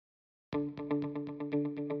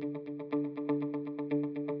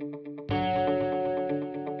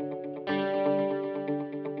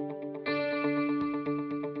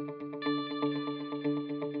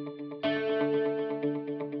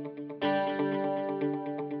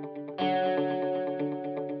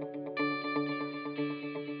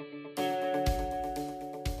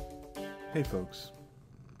Hey folks.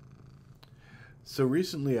 So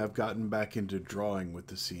recently I've gotten back into drawing with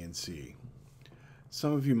the CNC.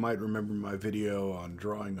 Some of you might remember my video on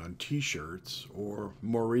drawing on t-shirts, or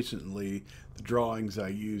more recently the drawings I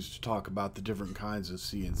used to talk about the different kinds of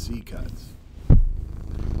CNC cuts.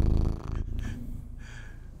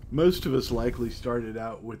 Most of us likely started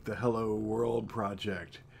out with the Hello World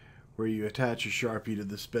project, where you attach a Sharpie to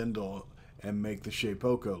the spindle and make the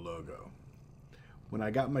Shapeoko logo. When I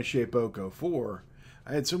got my Shapeoko 4,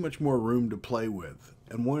 I had so much more room to play with,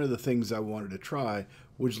 and one of the things I wanted to try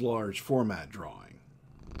was large format drawing.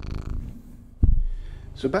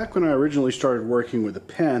 So back when I originally started working with a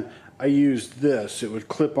pen, I used this. It would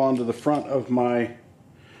clip onto the front of my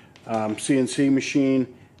CNC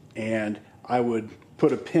machine, and I would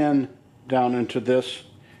put a pen down into this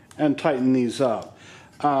and tighten these up.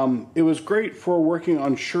 It was great for working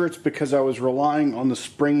on shirts because I was relying on the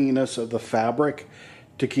springiness of the fabric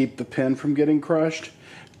to keep the pen from getting crushed,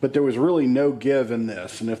 but there was really no give in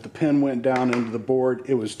this, and if the pen went down into the board,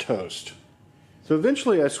 it was toast. So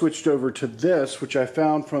eventually I switched over to this, which I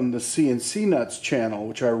found from the CNC Nuts channel,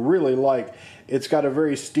 which I really like. It's got a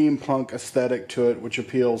very steampunk aesthetic to it, which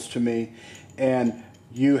appeals to me, and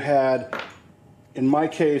you had, in my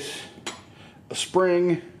case, a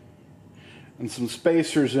spring and some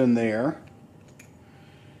spacers in there,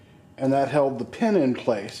 and that held the pen in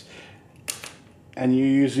place. And you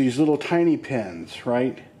use these little tiny pins,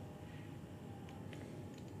 right?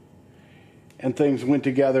 And things went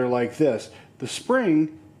together like this. The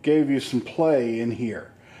spring gave you some play in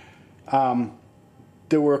here.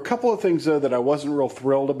 There were a couple of things though that I wasn't real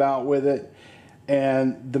thrilled about with it,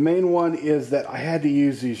 and the main one is that I had to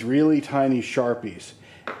use these really tiny Sharpies,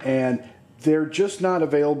 and they're just not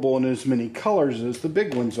available in as many colors as the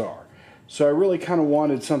big ones are. So I really kind of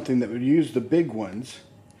wanted something that would use the big ones.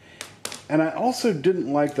 And I also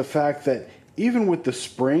didn't like the fact that even with the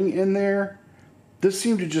spring in there, this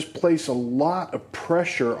seemed to just place a lot of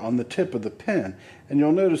pressure on the tip of the pen. And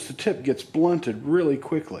you'll notice the tip gets blunted really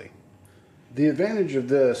quickly. The advantage of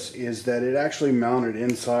this is that it actually mounted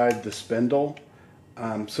inside the spindle.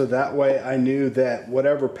 So that way I knew that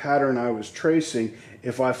whatever pattern I was tracing,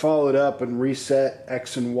 if I followed up and reset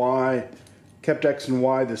X and Y, kept X and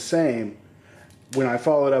Y the same, when I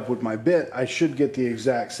followed up with my bit, I should get the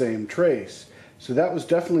exact same trace. So that was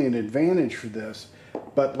definitely an advantage for this.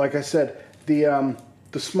 But like I said, the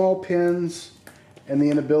small pins and the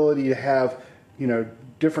inability to have,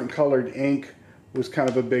 different colored ink was kind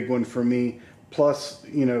of a big one for me. Plus,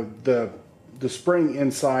 the spring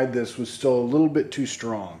inside this was still a little bit too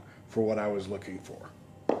strong for what I was looking for.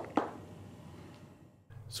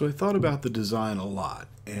 So I thought about the design a lot,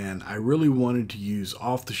 and I really wanted to use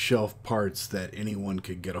off-the-shelf parts that anyone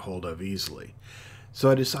could get a hold of easily. So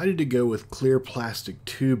I decided to go with clear plastic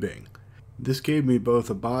tubing. This gave me both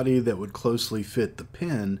a body that would closely fit the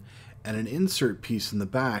pen and an insert piece in the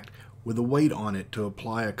back with a weight on it to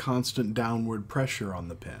apply a constant downward pressure on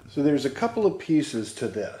the pen. So there's a couple of pieces to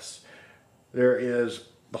this. There is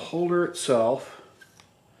the holder itself,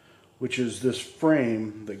 which is this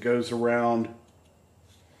frame that goes around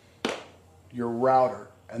your router,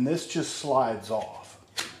 and this just slides off,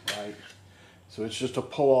 right? So it's just a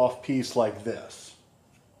pull-off piece like this.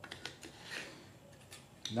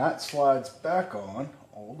 And that slides back on,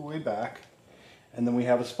 all the way back, and then we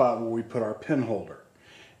have a spot where we put our pen holder.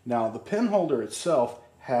 Now the pen holder itself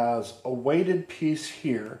has a weighted piece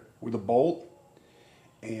here with a bolt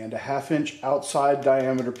and a 1/2 inch outside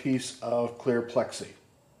diameter piece of clear plexi.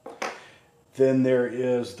 Then there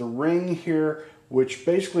is the ring here, which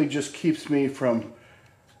basically just keeps me from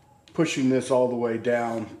pushing this all the way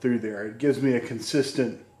down through there. It gives me a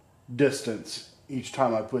consistent distance each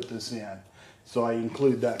time I put this in. So I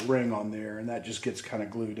include that ring on there, and that just gets kind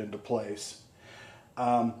of glued into place.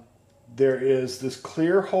 There is this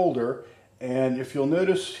clear holder, and if you'll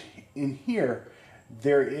notice in here,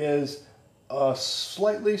 there is a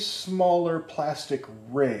slightly smaller plastic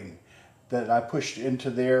ring that I pushed into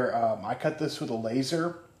there. I cut this with a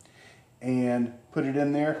laser and put it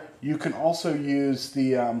in there. You can also use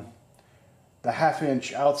the 1/2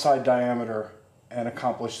 inch outside diameter and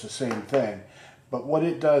accomplish the same thing. But what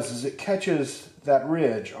it does is it catches that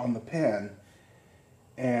ridge on the pen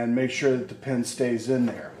and makes sure that the pen stays in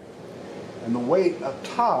there. And the weight up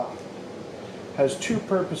top has two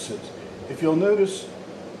purposes. If you'll notice,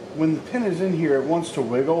 when the pen is in here, it wants to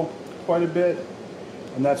wiggle quite a bit,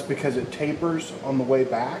 and that's because it tapers on the way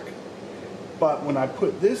back. But when I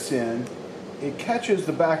put this in, it catches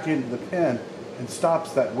the back end of the pen and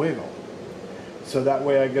stops that wiggle. So that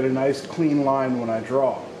way I get a nice clean line when I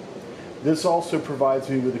draw. This also provides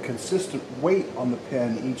me with a consistent weight on the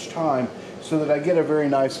pen each time so that I get a very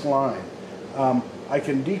nice line. I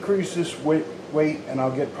can decrease this weight and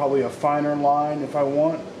I'll get probably a finer line if I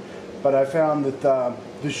want, but I found that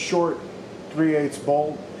this short 3/8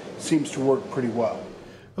 bolt seems to work pretty well.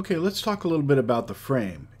 Okay, let's talk a little bit about the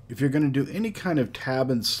frame. If you're going to do any kind of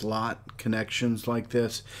tab and slot connections like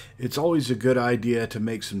this, it's always a good idea to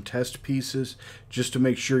make some test pieces just to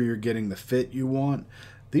make sure you're getting the fit you want.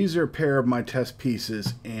 These are a pair of my test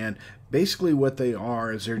pieces, and basically what they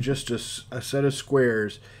are is they're just a set of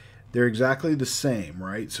squares. They're exactly the same,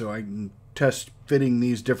 right? So I can test fitting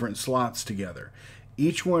these different slots together.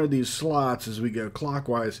 Each one of these slots, as we go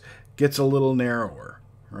clockwise, gets a little narrower,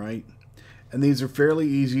 right? And these are fairly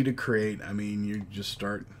easy to create. I mean, you just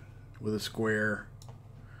start with a square,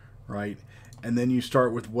 right? And then you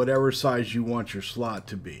start with whatever size you want your slot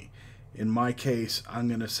to be. In my case, I'm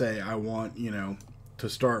going to say I want, to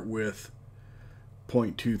start with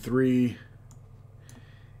 0.23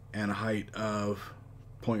 and a height of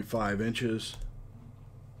 0.5 inches.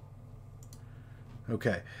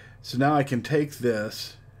 Okay, so now I can take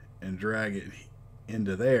this and drag it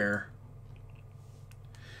into there,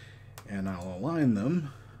 and I'll align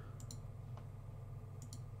them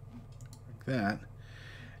like that,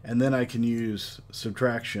 and then I can use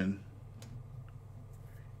subtraction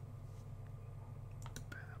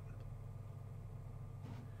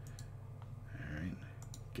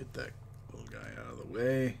get that little guy out of the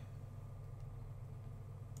way.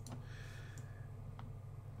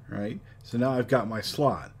 Right? So now I've got my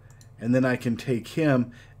slot. And then I can take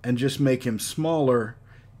him and just make him smaller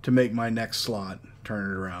to make my next slot, turn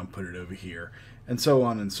it around, put it over here, and so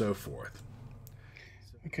on and so forth.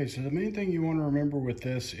 Okay, so the main thing you want to remember with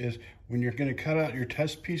this is when you're going to cut out your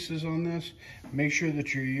test pieces on this, make sure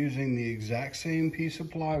that you're using the exact same piece of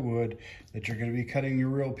plywood that you're going to be cutting your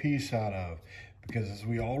real piece out of. Because as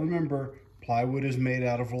we all remember, plywood is made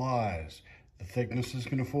out of lies. The thickness is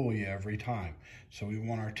going to fool you every time. So we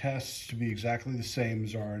want our tests to be exactly the same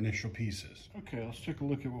as our initial pieces. Okay, let's take a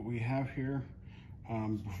look at what we have here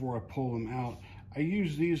before I pull them out. I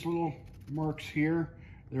use these little marks here.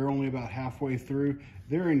 They're only about halfway through.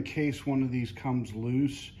 They're in case one of these comes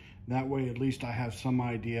loose. That way at least I have some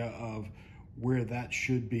idea of where that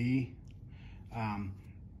should be.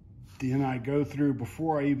 Then I go through,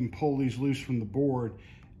 before I even pull these loose from the board,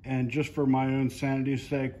 and just for my own sanity's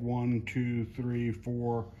sake, 1, 2, 3,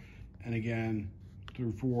 4, and again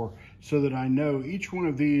through 4, so that I know each one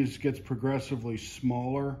of these gets progressively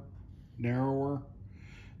smaller, narrower.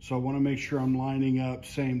 So I want to make sure I'm lining up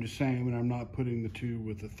same to same and I'm not putting the 2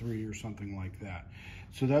 with the 3 or something like that.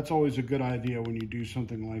 So that's always a good idea when you do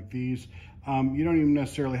something like these. You don't even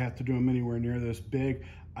necessarily have to do them anywhere near this big.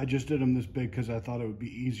 I just did them this big because I thought it would be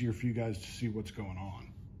easier for you guys to see what's going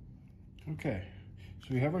on. Okay,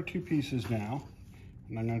 so we have our 2 pieces now,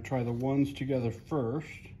 and I'm going to try the ones together first.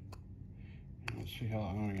 Let's see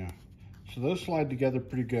how, oh yeah. So those slide together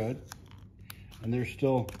pretty good, and they're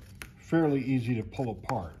still fairly easy to pull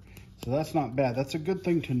apart. So that's not bad. That's a good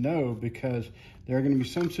thing to know, because there are going to be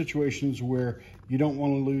some situations where you don't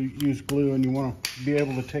want to use glue and you want to be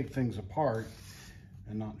able to take things apart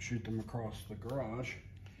and not shoot them across the garage.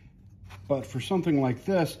 But for something like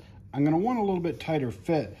this, I'm going to want a little bit tighter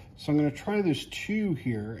fit. So I'm going to try this 2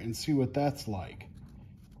 here and see what that's like.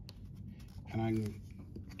 And I can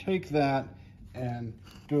take that and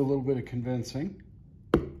do a little bit of convincing.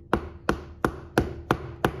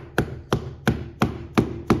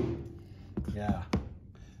 Yeah,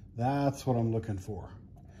 that's what I'm looking for.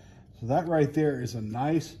 So that right there is a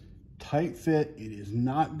nice tight fit. It is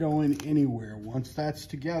not going anywhere. Once that's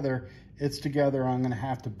together, it's together. I'm going to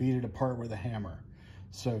have to beat it apart with a hammer.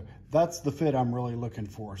 So that's the fit I'm really looking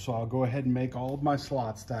for. So I'll go ahead and make all of my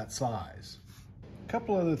slots that size. A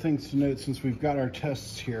couple other things to note since we've got our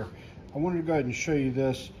tests here. I wanted to go ahead and show you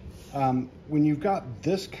this. When you've got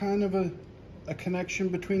this kind of a connection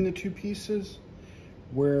between the 2 pieces,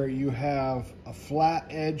 where you have a flat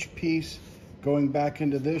edge piece going back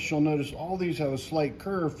into this, you'll notice all these have a slight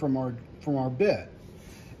curve from our bit,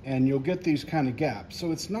 and you'll get these kind of gaps.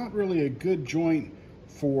 So it's not really a good joint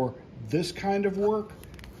for this kind of work,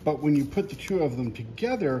 but when you put the 2 of them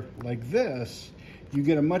together like this, you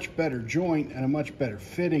get a much better joint and a much better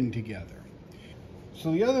fitting together.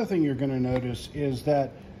 So the other thing you're going to notice is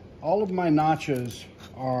that all of my notches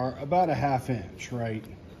are about a 1/2 inch, right?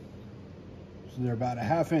 So they're about a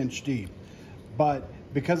 1/2 inch deep. But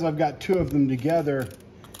because I've got 2 of them together,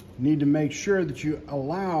 you need to make sure that you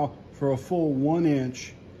allow for a full 1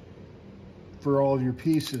 inch for all of your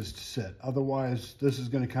pieces to sit. Otherwise, this is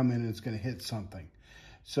going to come in and it's going to hit something.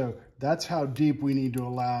 So that's how deep we need to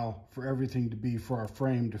allow for everything to be for our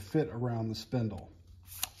frame to fit around the spindle.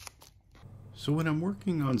 So when I'm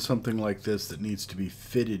working on something like this that needs to be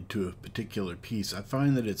fitted to a particular piece, I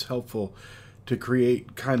find that it's helpful to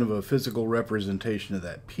create kind of a physical representation of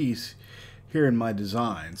that piece here in my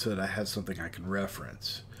design so that I have something I can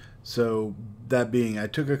reference. So that being, I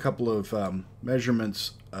took a couple of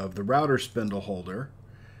measurements of the router spindle holder,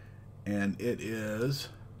 and it is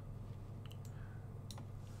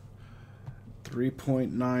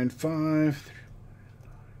 3.95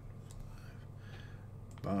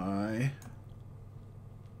 by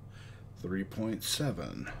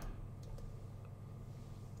 3.7.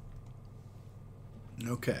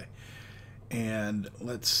 Okay, and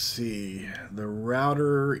let's see, the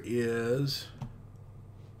router is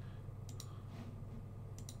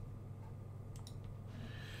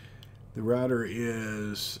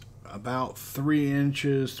about 3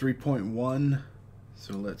 inches, 3.1.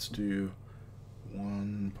 So let's do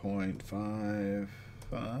 1.55.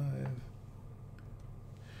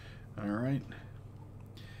 All right,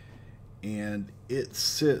 and it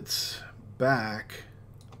sits back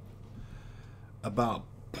about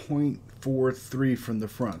 0.43 from the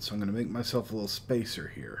front. So I'm going to make myself a little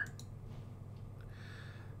spacer here.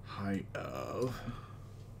 Height of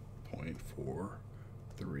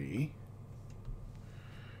 0.43,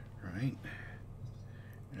 right?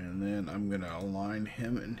 And then I'm going to align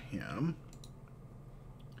him and him.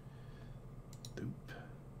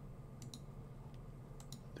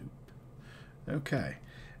 Okay,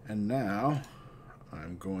 and now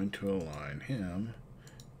I'm going to align him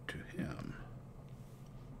to him.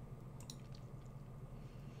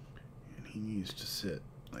 And he needs to sit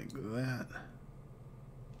like that.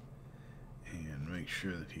 And make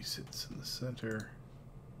sure that he sits in the center.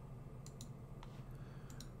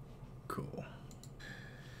 Cool.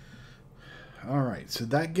 Alright, so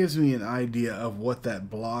that gives me an idea of what that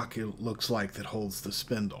block looks like that holds the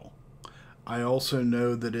spindle. I also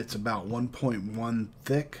know that it's about 1.1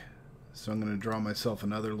 thick, so I'm going to draw myself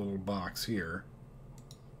another little box here.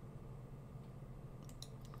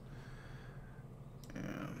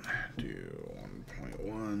 And do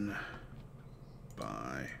 1.1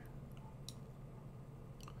 by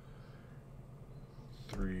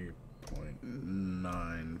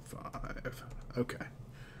 3.95. Okay,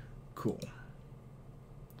 cool.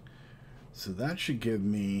 So that should give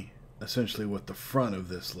me essentially what the front of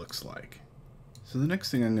this looks like. So the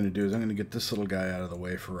next thing I'm going to do is I'm going to get this little guy out of the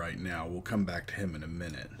way for right now. We'll come back to him in a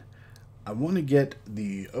minute. I want to get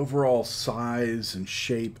the overall size and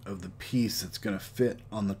shape of the piece that's going to fit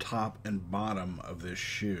on the top and bottom of this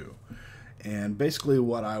shoe. And basically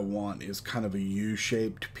what I want is kind of a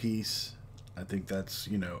U-shaped piece. I think that's,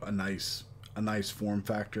 you know, a nice form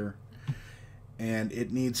factor. And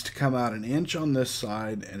it needs to come out 1 inch on this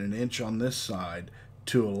side and 1 inch on this side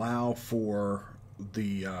to allow for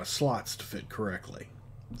the slots to fit correctly.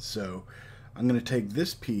 So I'm going to take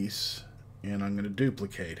this piece and I'm going to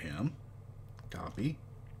duplicate him. Copy.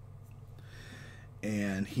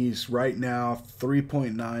 And he's right now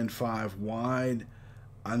 3.95 wide.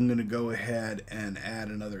 I'm going to go ahead and add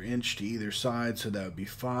another inch to either side, so that would be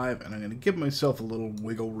 5. And I'm going to give myself a little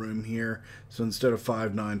wiggle room here. So instead of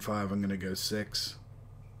 5.95, I'm going to go 6.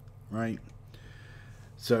 Right?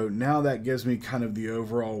 So now that gives me kind of the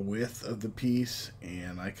overall width of the piece,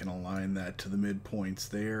 and I can align that to the midpoints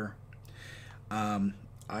there.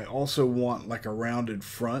 I also want like a rounded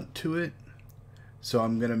front to it, so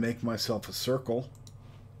I'm going to make myself a circle,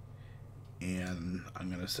 and I'm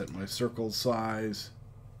going to set my circle size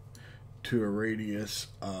to a radius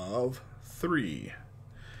of 3.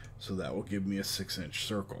 So that will give me a 6-inch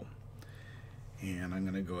circle. And I'm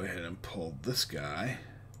going to go ahead and pull this guy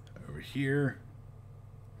over here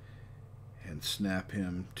and snap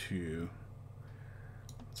him to,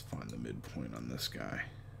 let's find the midpoint on this guy.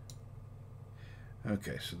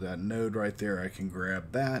 Okay, so that node right there, I can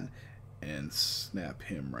grab that and snap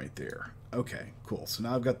him right there. Okay, cool. So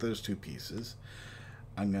now I've got those two pieces.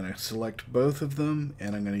 I'm going to select both of them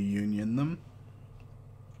and I'm going to union them.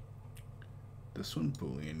 This one,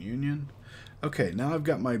 Boolean union. Okay, now I've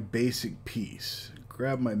got my basic piece.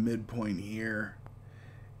 Grab my midpoint here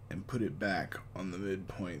and put it back on the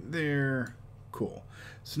midpoint there. Cool.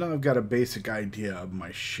 So now I've got a basic idea of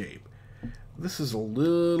my shape. This is a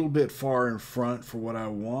little bit far in front for what I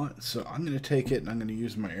want, so I'm going to take it and I'm going to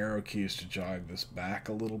use my arrow keys to jog this back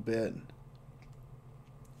a little bit.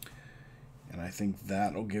 And I think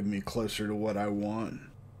that'll give me closer to what I want.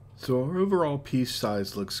 So our overall piece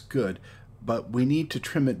size looks good, but we need to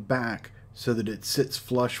trim it back so that it sits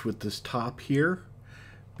flush with this top here,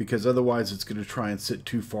 because otherwise it's going to try and sit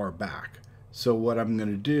too far back. So what I'm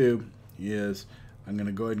going to do is I'm going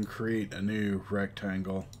to go ahead and create a new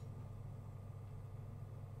rectangle.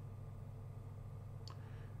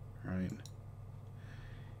 right?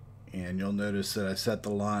 And you'll notice that I set the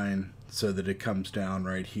line so that it comes down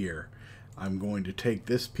right here. I'm going to take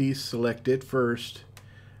this piece, select it first.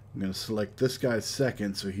 I'm going to select this guy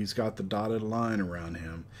second, so he's got the dotted line around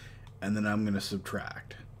him. And then I'm going to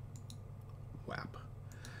subtract. Whap.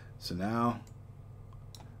 So now,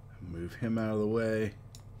 move him out of the way.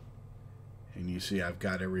 And you see I've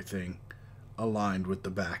got everything aligned with the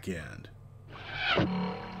back end.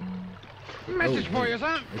 Message for you,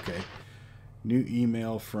 son. Okay. New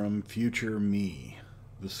email from future me.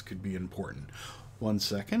 This could be important. 1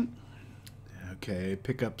 second. Okay,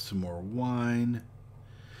 pick up some more wine.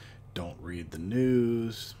 Don't read the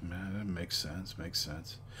news. That makes sense, makes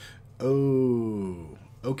sense. Oh,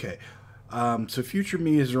 okay. So future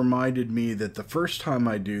me has reminded me that the first time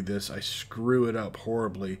I do this, I screw it up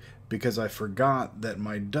horribly because I forgot that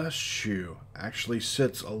my dust shoe actually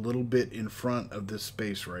sits a little bit in front of this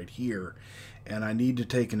space right here, and I need to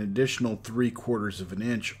take an additional 3/4 of an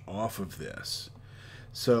inch off of this.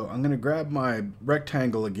 So I'm going to grab my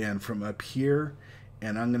rectangle again from up here,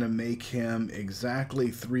 and I'm going to make him exactly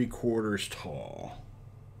 3/4 tall.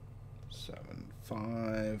 7,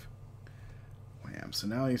 5. Wham. So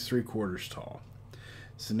now he's 3/4 tall.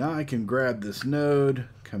 So now I can grab this node,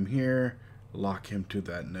 come here, lock him to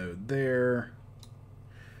that node there,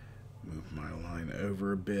 move my line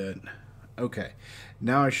over a bit. Okay,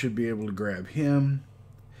 now I should be able to grab him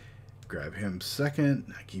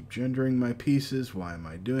second. I keep gendering my pieces. Why am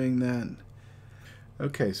I doing that?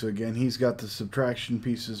 Okay, so again, he's got the subtraction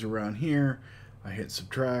pieces around here. I hit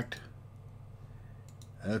subtract.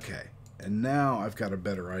 Okay, and now I've got a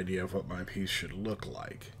better idea of what my piece should look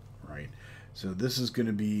like, right? So this is going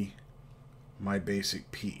to be my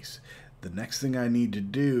basic piece. The next thing I need to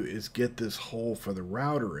do is get this hole for the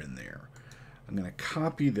router in there. I'm going to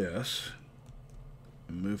copy this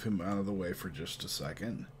and move him out of the way for just a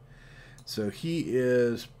second. So he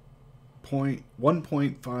is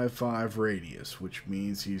 1.55 radius, which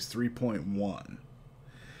means he's 3.1.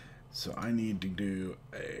 So I need to do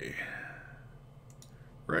a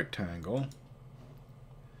rectangle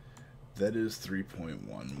that is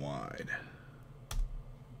 3.1 wide.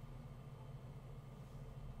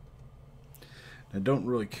 I don't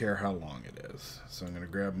really care how long it is. So I'm going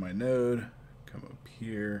to grab my node, come up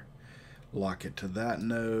here, lock it to that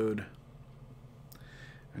node.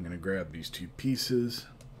 I'm going to grab these two pieces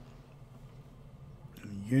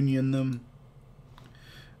and union them.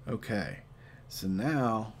 Okay, so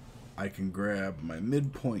now I can grab my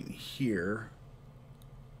midpoint here,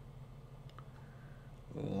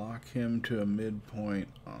 lock him to a midpoint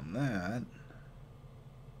on that.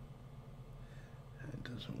 It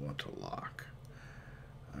doesn't want to lock.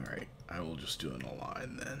 Alright, I will just do an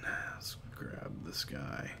align then. Let's grab this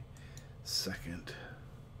guy second.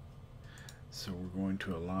 So we're going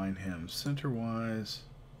to align him center-wise,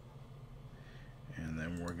 and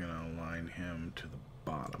then we're going to align him to the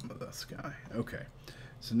bottom of this guy. Okay,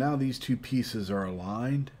 so now these two pieces are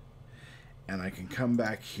aligned, and I can come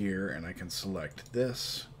back here and I can select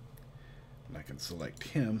this, and I can select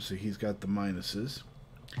him, so he's got the minuses,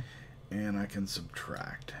 and I can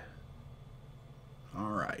subtract.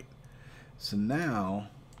 Alright, so now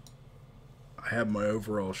I have my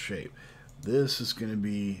overall shape. This is going to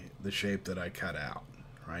be the shape that I cut out,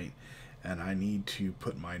 right? And I need to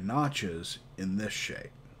put my notches in this shape.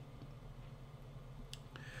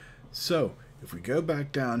 So, if we go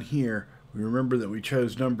back down here, we remember that we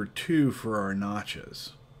chose number 2 for our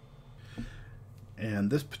notches. And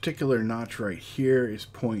this particular notch right here is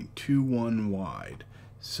 0.21 wide.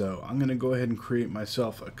 So I'm going to go ahead and create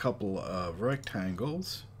myself a couple of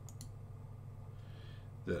rectangles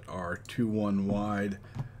that are 2.1 wide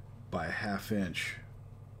by a 1/2 inch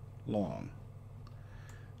long.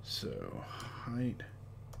 So height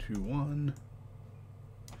 2.1,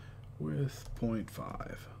 width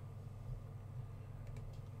 0.5.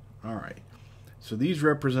 Alright, so these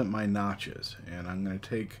represent my notches, and I'm going to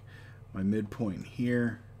take my midpoint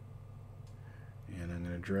here and I'm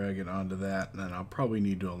going to drag it onto that, and then I'll probably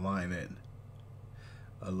need to align it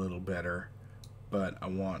a little better, but I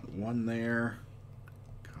want one there,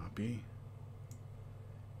 copy,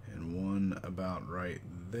 and one about right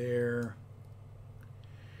there,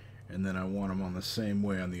 and then I want them on the same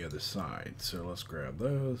way on the other side. So let's grab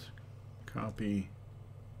those, copy,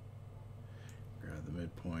 grab the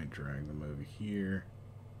midpoint, drag them over here.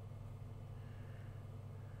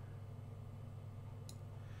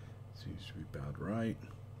 Seems to be about right.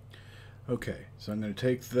 Okay, so I'm going to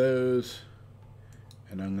take those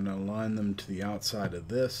and I'm going to align them to the outside of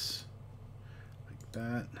this, like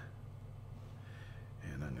that.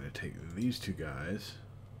 And I'm going to take these two guys,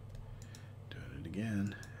 doing it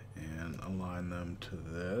again, and align them to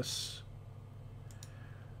this.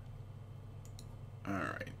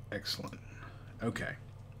 Alright, excellent. Okay,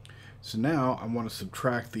 so now I want to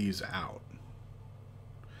subtract these out.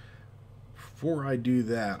 Before I do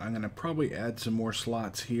that, I'm going to probably add some more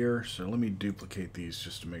slots here, so let me duplicate these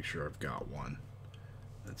just to make sure I've got one.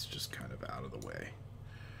 That's just kind of out of the way.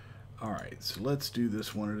 Alright, so let's do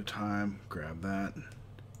this one at a time. Grab that.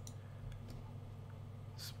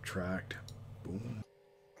 Subtract. Boom.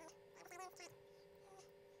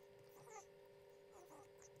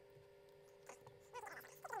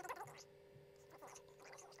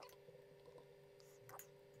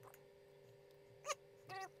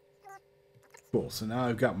 Cool, so now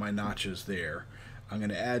I've got my notches there. I'm going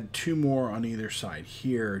to add 2 more on either side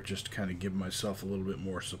here, just to kind of give myself a little bit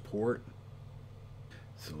more support.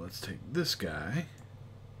 So let's take this guy,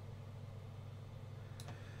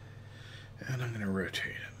 and I'm going to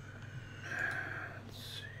rotate him. Let's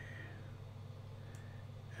see.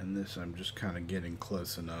 And this I'm just kind of getting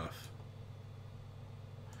close enough.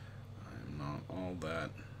 I'm not all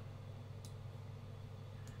that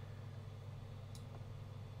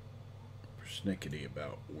persnickety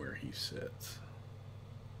about where he sits.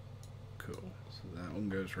 Cool. So that one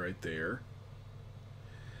goes right there.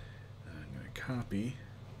 And I'm going to copy.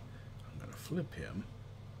 I'm going to flip him.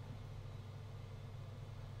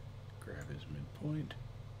 Grab his midpoint.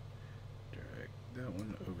 Drag that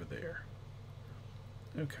one over there.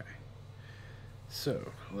 Okay.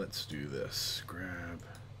 So let's do this. Grab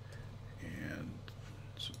and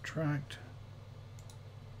subtract.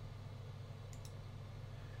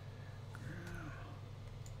 Grab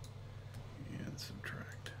and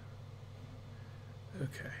subtract.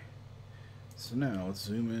 Okay. So now let's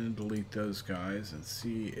zoom in and delete those guys and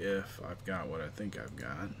see if I've got what I think I've got.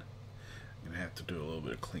 I'm going to have to do a little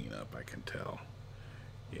bit of cleanup, I can tell.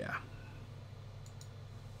 Yeah.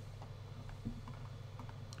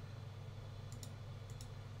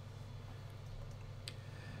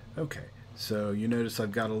 Okay, so you notice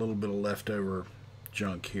I've got a little bit of leftover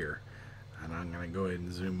junk here. And I'm going to go ahead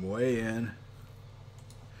and zoom way in.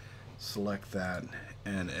 Select that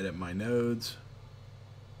and edit my nodes.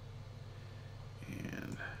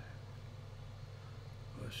 And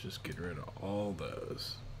let's just get rid of all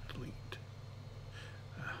those. Delete.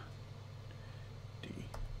 D.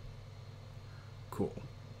 Cool.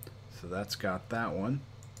 So that's got that one.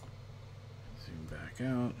 Zoom back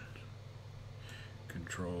out.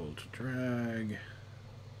 Control to drag.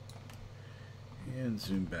 And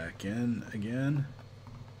zoom back in again.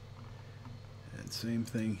 And same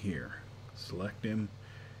thing here. Select him.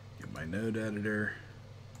 Get my node editor.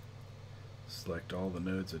 Select all the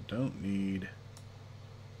nodes I don't need.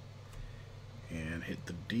 And hit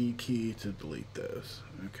the D key to delete those.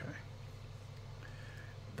 Okay.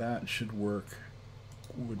 That should work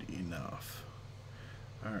good enough.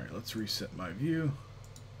 Alright, let's reset my view.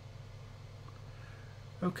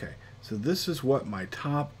 Okay, so this is what my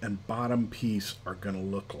top and bottom piece are going to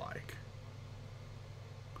look like.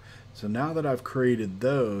 So now that I've created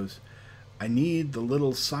those, I need the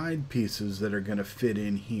little side pieces that are going to fit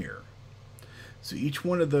in here. So each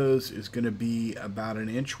one of those is going to be about 1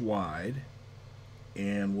 inch wide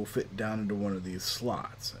and will fit down into one of these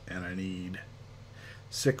slots, and I need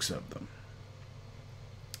 6 of them.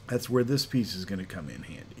 That's where this piece is going to come in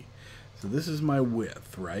handy. So this is my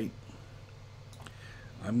width, right?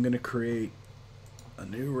 I'm going to create a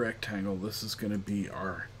new rectangle. This is going to be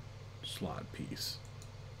our slot piece.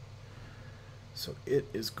 So it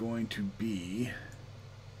is going to be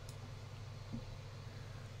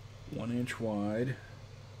 1 inch wide,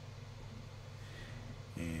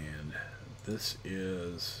 and this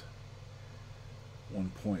is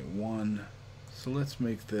 1.1. So let's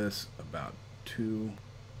make this about 2.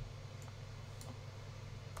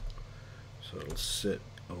 So it'll sit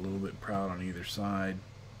a little bit proud on either side.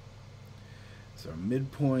 So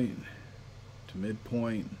midpoint to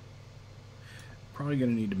midpoint. Probably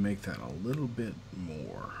going to need to make that a little bit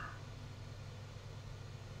more.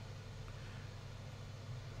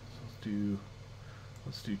 So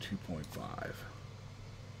let's do 2.5.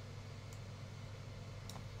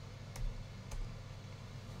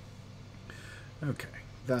 Okay,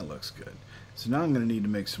 that looks good. So now I'm going to need to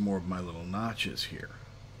make some more of my little notches here.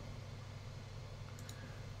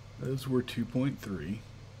 Those were 2.3.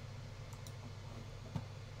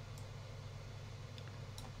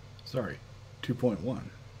 Sorry, 2.1.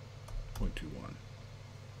 0.21.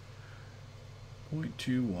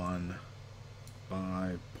 0.21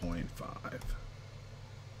 by 0.5.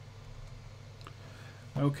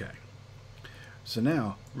 Okay. So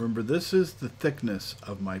now, remember, this is the thickness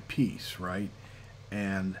of my piece, right?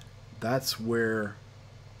 And that's where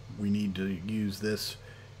we need to use this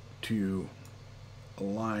to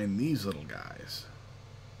align these little guys.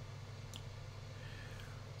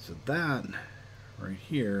 So that right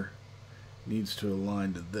here needs to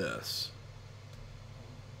align to this.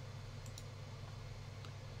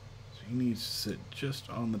 So he needs to sit just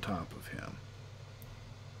on the top of him.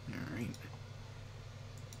 Alright.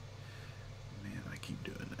 Man, I keep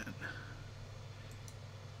doing that.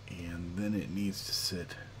 And then it needs to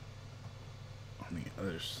sit on the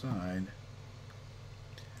other side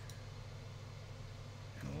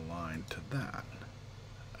and align to that.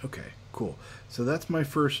 Okay, cool. So that's my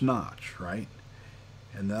first notch, right?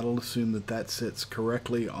 And that'll assume that that sits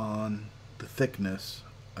correctly on the thickness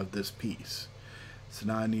of this piece. So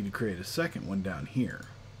now I need to create a second one down here.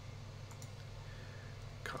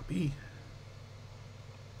 Copy.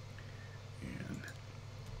 And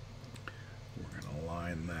we're going to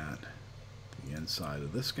align that to the inside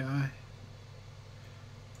of this guy.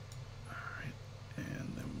 Alright,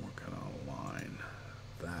 and then we're going to align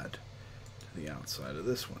that to the outside of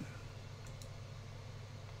this one.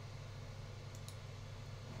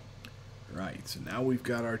 Right, so now we've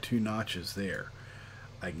got our two notches there.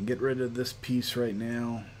 I can get rid of this piece right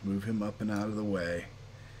now, move him up and out of the way,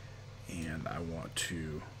 and I want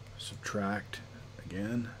to subtract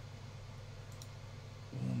again.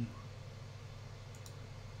 Boom.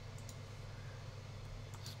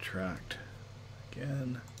 Subtract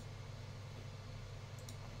again.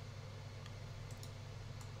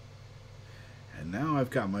 And now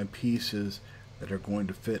I've got my pieces that are going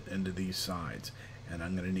to fit into these sides, and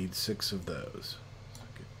I'm going to need 6 of those. So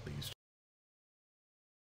get these.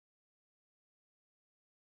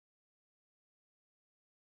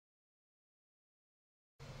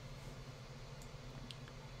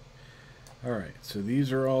 Alright, so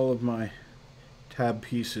these are all of my tab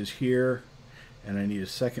pieces here, and I need a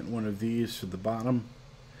second one of these for the bottom.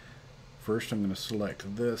 First I'm going to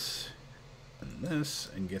select this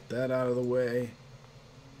and get that out of the way.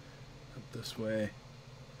 Up this way.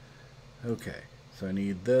 Okay, so I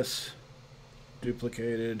need this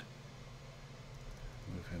duplicated.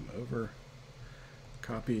 Move him over.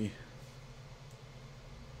 Copy.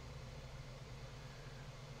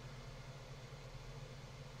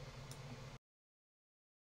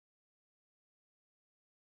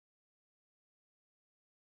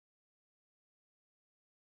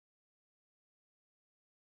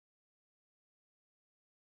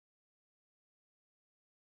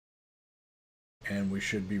 And we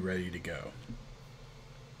should be ready to go.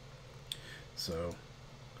 So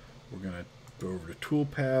we're going to go over to tool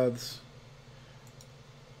paths.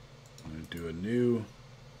 I'm going to do a new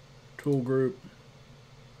tool group.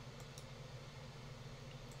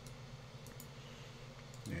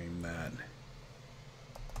 Name that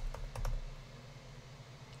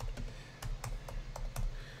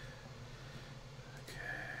okay.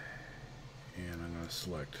 And I'm going to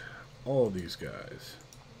select all of these guys.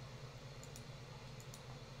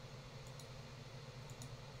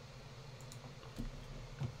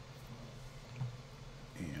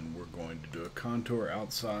 Going to do a contour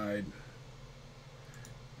outside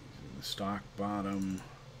using the stock bottom,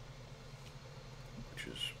 which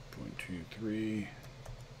is 0.23.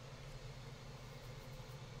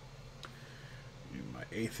 Do my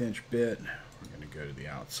 1/8 inch bit. We're going to go to the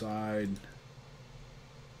outside,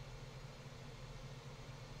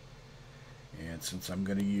 and since I'm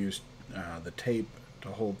going to use the tape to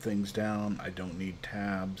hold things down, I don't need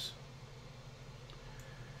tabs.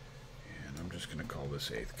 I'm just going to call this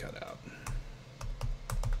 1/8 cutout.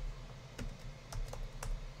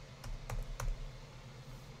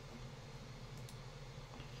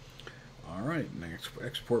 Alright, next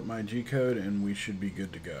export my G-code and we should be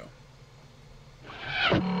good to go.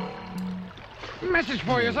 Message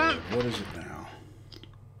for you, son. What is it now?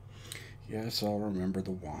 Yes, I'll remember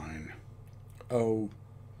the wine. Oh,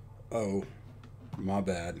 my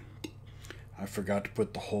bad. I forgot to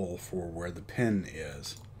put the hole for where the pin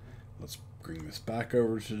is. Let's bring this back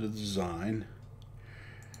over to the design.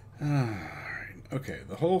 Alright, okay,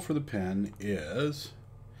 the hole for the pen is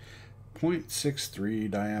 0.63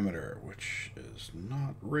 diameter, which is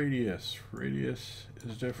not radius. Radius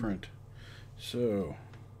is different. So,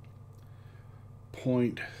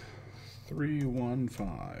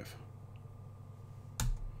 0.315.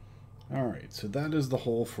 Alright, so that is the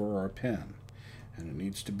hole for our pen, and it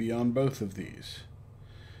needs to be on both of these.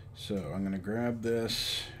 So, I'm going to grab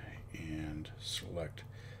this and select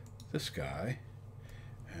this guy,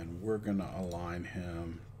 and we're going to align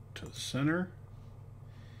him to the center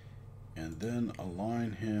and then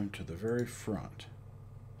align him to the very front.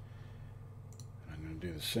 I'm going to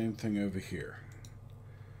do the same thing over here.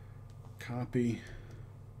 Copy,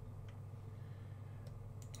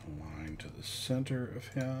 to the center of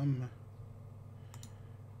him,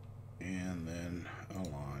 and then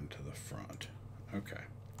align to the front. Okay,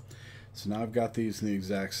 so now I've got these in the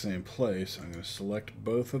exact same place. I'm going to select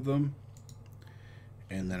both of them,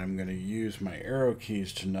 and then I'm going to use my arrow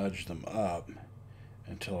keys to nudge them up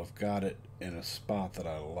until I've got it in a spot that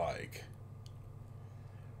I like.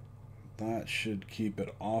 That should keep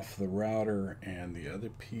it off the router, and the other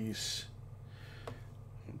piece,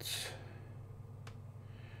 let's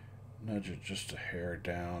nudge it just a hair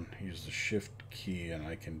down. Use the shift key and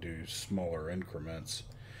I can do smaller increments.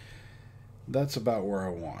 That's about where I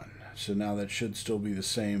want. So now that should still be the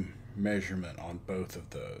same measurement on both of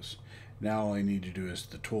those. Now all I need to do is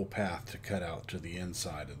the tool path to cut out to the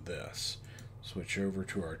inside of this. Switch over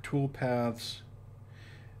to our tool paths,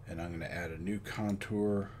 and I'm going to add a new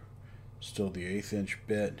contour, still the 1/8 inch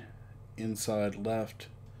bit inside left,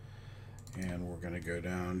 and we're going to go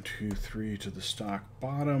down 2-3 to the stock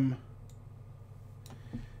bottom.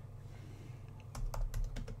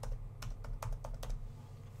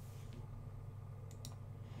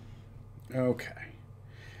 Okay,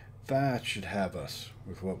 that should have us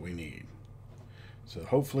with what we need. So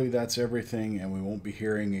hopefully that's everything, and we won't be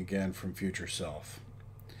hearing again from future self.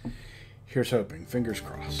 Here's hoping, fingers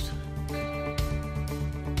crossed.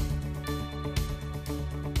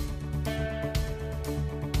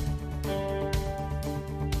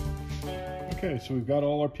 Okay, so we've got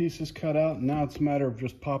all our pieces cut out, and now it's a matter of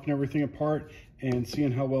just popping everything apart and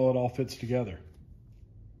seeing how well it all fits together.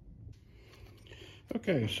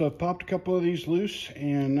 Okay, so I've popped a couple of these loose,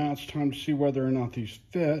 and now it's time to see whether or not these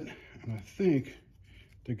fit, and I think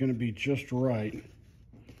they're going to be just right.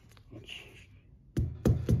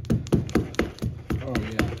 Oh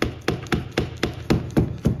yeah.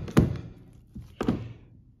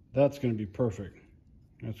 That's going to be perfect.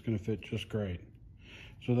 That's going to fit just great.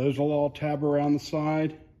 So those will all tab around the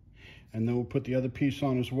side, and then we'll put the other piece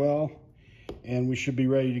on as well, and we should be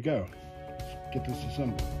ready to go. Let's get this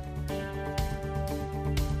assembled.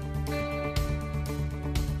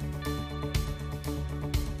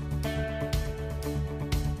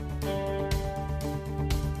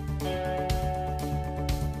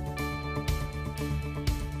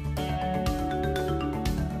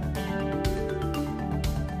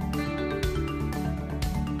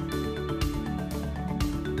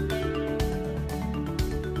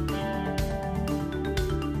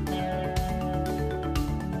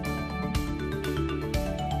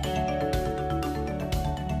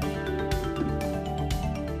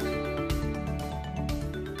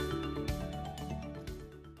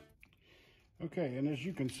 Okay, and as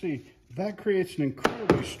you can see, that creates an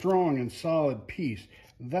incredibly strong and solid piece.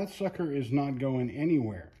 That sucker is not going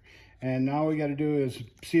anywhere. And now we got to do is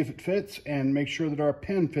see if it fits and make sure that our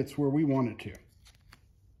pen fits where we want it to.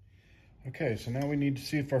 Okay, so now we need to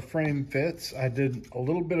see if our frame fits. I did a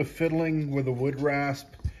little bit of fiddling with a wood rasp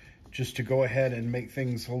just to go ahead and make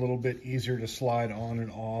things a little bit easier to slide on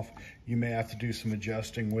and off. You may have to do some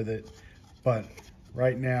adjusting with it, but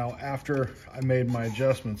right now, after I made my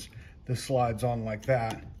adjustments, this slides on like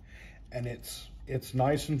that, and it's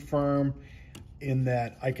nice and firm in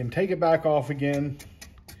that I can take it back off again,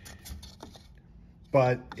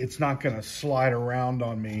 but it's not going to slide around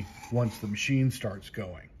on me once the machine starts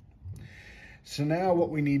going. So now what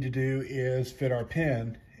we need to do is fit our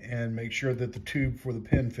pen and make sure that the tube for the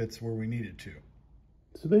pen fits where we need it to.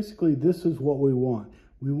 So basically this is what we want.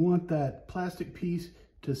 We want that plastic piece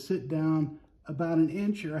to sit down about 1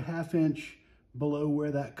 inch or 1/2 inch below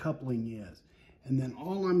where that coupling is. And then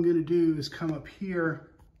all I'm going to do is come up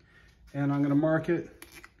here and I'm going to mark it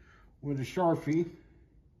with a Sharpie.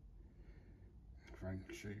 If I can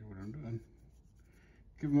show you what I'm doing.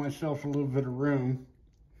 Give myself a little bit of room,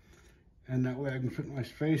 and that way I can fit my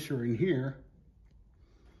spacer in here,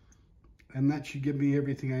 and that should give me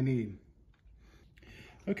everything I need.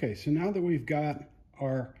 Okay, so now that we've got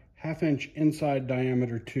our 1/2 inch inside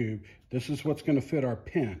diameter tube, this is what's going to fit our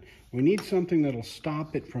pen. We need something that'll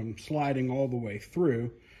stop it from sliding all the way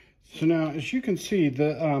through. So now, as you can see,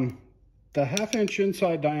 the 1/2 inch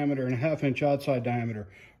inside diameter and 1/2 inch outside diameter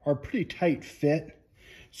are pretty tight fit.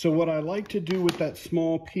 So what I like to do with that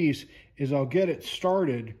small piece is I'll get it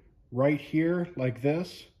started right here like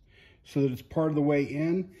this so that it's part of the way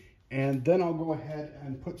in, and then I'll go ahead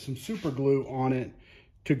and put some super glue on it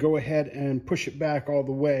to go ahead and push it back all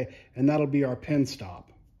the way, and that'll be our pen stop.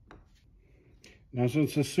 Now,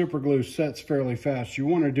 since the super glue sets fairly fast, you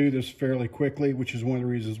want to do this fairly quickly, which is one of the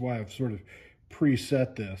reasons why I've sort of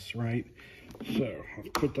preset this, right? So let's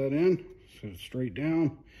put that in, set it straight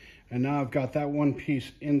down, and now I've got that one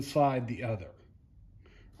piece inside the other.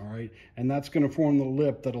 All right, and that's going to form the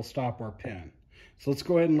lip that'll stop our pen. So let's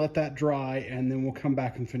go ahead and let that dry, and then we'll come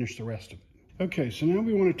back and finish the rest of it. Okay, so now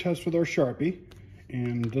we want to test with our Sharpie,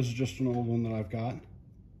 and this is just an old one that I've got.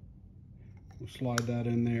 We'll slide that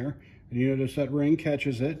in there, and you notice that ring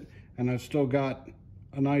catches it, and I've still got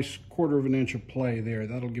a nice 1/4 of an inch of play there.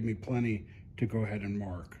 That'll give me plenty to go ahead and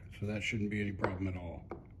mark, so that shouldn't be any problem at all.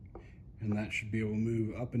 And that should be able to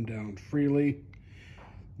move up and down freely,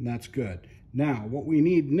 and that's good. Now, what we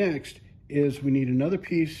need next is we need another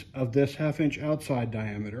piece of this 1/2 inch outside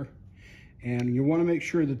diameter, and you want to make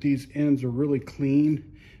sure that these ends are really clean,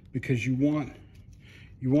 because you want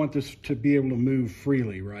this to be able to move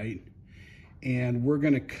freely, right? And we're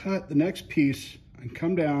going to cut the next piece and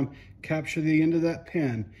come down, capture the end of that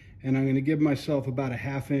pin, and I'm going to give myself about a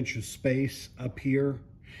 1/2 inch of space up here,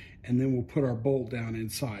 and then we'll put our bolt down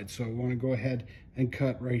inside. So I want to go ahead and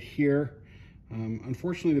cut right here.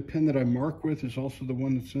 Unfortunately, the pin that I mark with is also the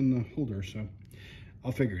one that's in the holder, so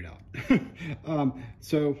I'll figure it out.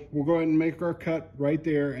 So we'll go ahead and make our cut right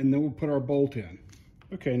there, and then we'll put our bolt in.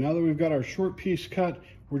 Okay, now that we've got our short piece cut,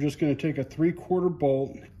 we're just going to take a 3/4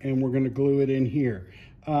 bolt and we're going to glue it in here.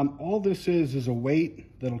 All this is a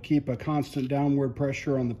weight that'll keep a constant downward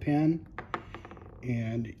pressure on the pin,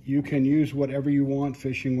 and you can use whatever you want,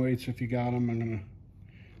 fishing weights if you got them. I'm going to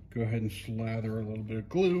go ahead and slather a little bit of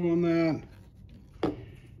glue on that,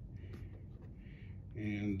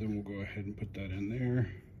 and then we'll go ahead and put that in there,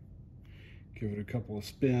 give it a couple of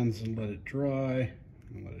spins and let it dry,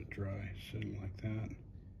 sitting like that.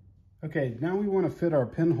 Okay, now we want to fit our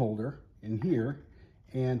pin holder in here,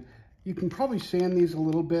 and you can probably sand these a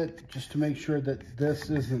little bit just to make sure that this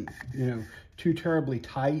isn't, too terribly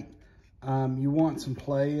tight. You want some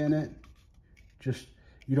play in it.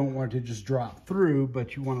 You don't want it to just drop through,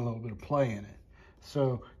 but you want a little bit of play in it.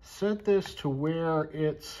 So set this to where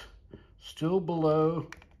it's still below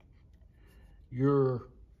your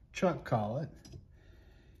chuck collet.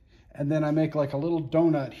 And then I make like a little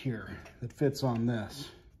donut here that fits on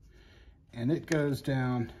this. And it goes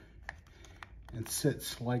down and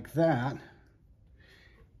sits like that.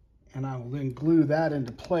 And I will then glue that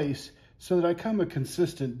into place so that I come a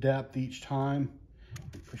consistent depth each time.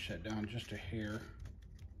 Push that down just a hair.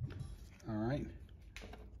 All right.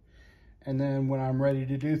 And then when I'm ready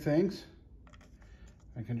to do things,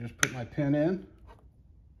 I can just put my pin in,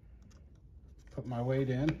 put my weight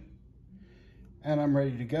in, and I'm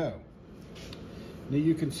ready to go. Now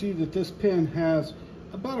you can see that this pin has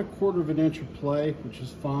about a 1/4 of an inch of play, which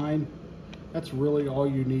is fine. That's really all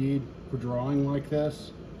you need for drawing like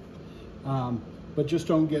this. But just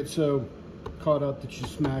don't get so caught up that you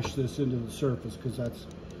smash this into the surface, because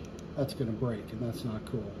that's going to break, and that's not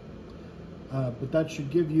cool. But that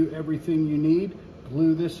should give you everything you need.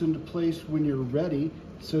 Glue this into place when you're ready,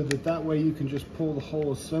 so that way you can just pull the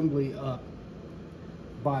whole assembly up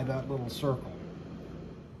by that little circle.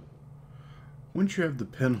 Once you have the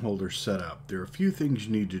pin holder set up, there are a few things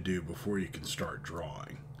you need to do before you can start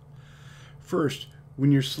drawing. First,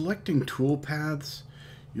 when you're selecting tool paths,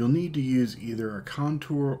 you'll need to use either a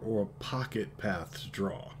contour or a pocket path to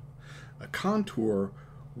draw. A contour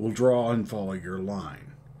will draw and follow your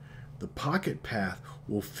line. The pocket path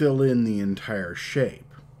will fill in the entire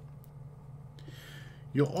shape.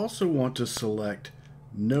 You'll also want to select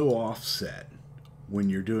no offset when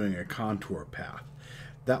you're doing a contour path.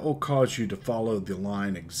 That will cause you to follow the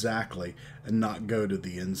line exactly and not go to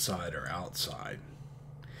the inside or outside.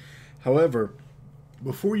 However,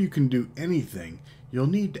 before you can do anything, you'll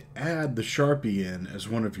need to add the Sharpie in as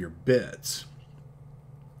one of your bits.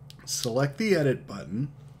 Select the Edit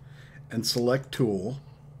button and select Tool.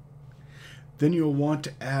 Then you'll want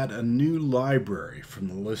to add a new library from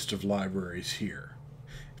the list of libraries here,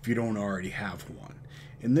 if you don't already have one.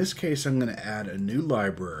 In this case, I'm going to add a new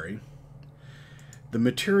library. The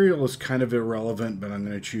material is kind of irrelevant, but I'm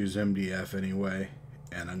going to choose MDF anyway,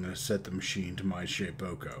 and I'm going to set the machine to my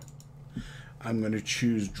Shapeoko. I'm going to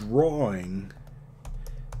choose Drawing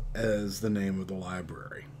as the name of the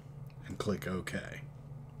library and click OK.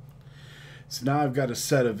 So now I've got a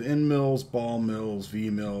set of end mills, ball mills, V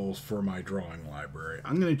mills for my drawing library.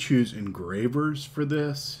 I'm going to choose Engravers for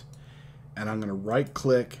this, and I'm going to right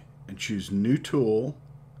click and choose New Tool,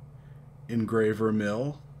 Engraver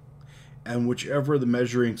Mill, and whichever of the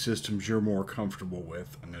measuring systems you're more comfortable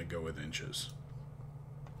with, I'm going to go with inches.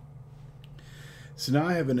 So now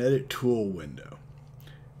I have an Edit Tool window.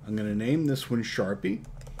 I'm going to name this one Sharpie.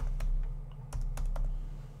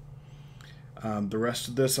 The rest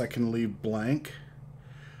of this I can leave blank.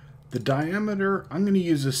 The diameter, I'm going to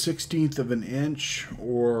use a 1/16 of an inch,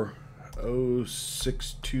 or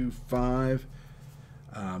 0.625,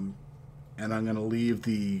 and I'm going to leave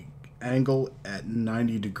the angle at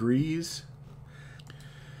 90 degrees.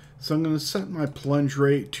 So I'm going to set my plunge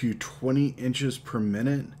rate to 20 inches per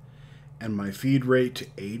minute and my feed rate to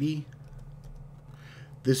 80.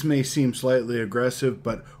 This may seem slightly aggressive,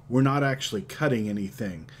 but we're not actually cutting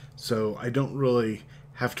anything, so I don't really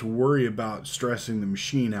have to worry about stressing the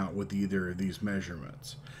machine out with either of these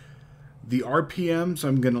measurements. The RPMs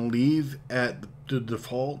I'm going to leave at the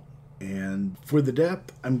default, and for the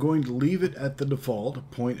depth I'm going to leave it at the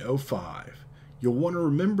default 0.05. You'll want to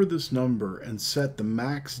remember this number and set the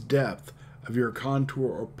max depth of your contour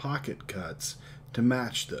or pocket cuts to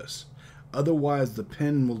match this. Otherwise, the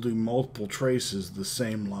pen will do multiple traces the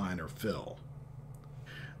same line or fill.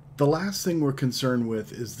 The last thing we're concerned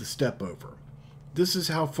with is the step over. This is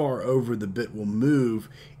how far over the bit will move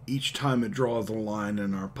each time it draws a line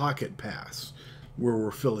in our pocket pass, where we're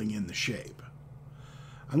filling in the shape.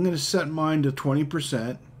 I'm going to set mine to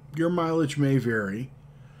 20%. Your mileage may vary,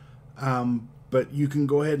 but you can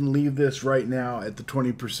go ahead and leave this right now at the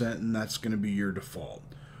 20%, and that's going to be your default.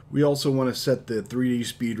 We also want to set the 3D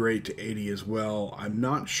speed rate to 80 as well. I'm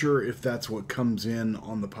not sure if that's what comes in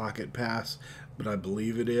on the Pocket Pass, but I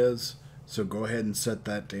believe it is. So go ahead and set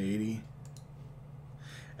that to 80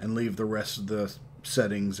 and leave the rest of the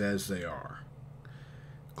settings as they are.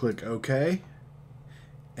 Click OK,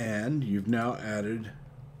 and you've now added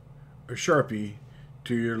a Sharpie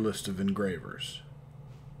to your list of engravers.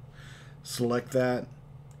 Select that,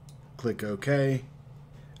 click OK,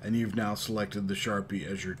 and you've now selected the Sharpie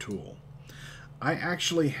as your tool. I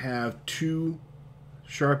actually have two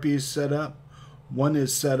Sharpies set up. One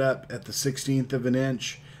is set up at the 1/16 of an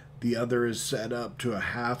inch. The other is set up to a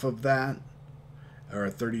half of that, or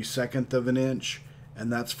a 32nd of an inch,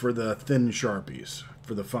 and that's for the thin Sharpies,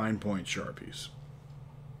 for the fine point Sharpies.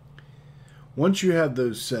 Once you have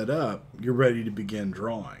those set up, you're ready to begin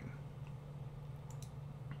drawing.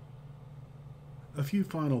 A few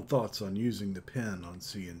final thoughts on using the pen on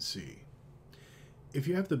CNC. If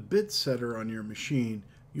you have the bit setter on your machine,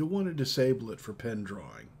 you'll want to disable it for pen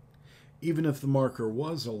drawing. Even if the marker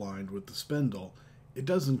was aligned with the spindle, it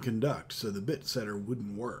doesn't conduct, so the bit setter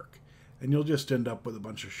wouldn't work, and you'll just end up with a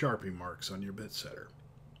bunch of Sharpie marks on your bit setter.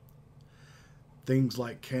 Things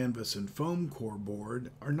like canvas and foam core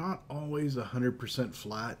board are not always 100%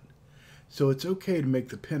 flat, so it's okay to make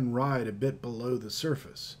the pen ride a bit below the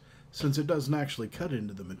surface, since it doesn't actually cut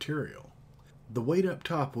into the material. The weight up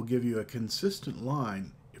top will give you a consistent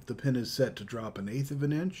line if the pen is set to drop 1/8 of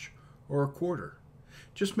an inch or 1/4.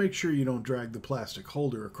 Just make sure you don't drag the plastic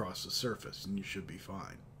holder across the surface and you should be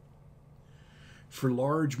fine. For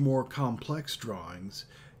large, more complex drawings,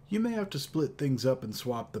 you may have to split things up and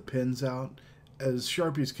swap the pens out, as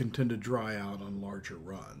Sharpies can tend to dry out on larger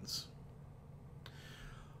runs.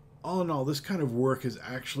 All in all, this kind of work has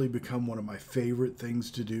actually become one of my favorite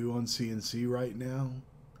things to do on CNC right now.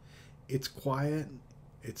 It's quiet,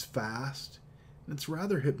 it's fast, and it's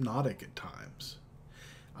rather hypnotic at times.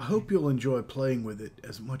 I hope you'll enjoy playing with it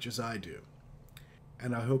as much as I do.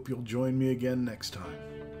 And I hope you'll join me again next time.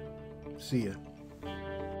 See ya.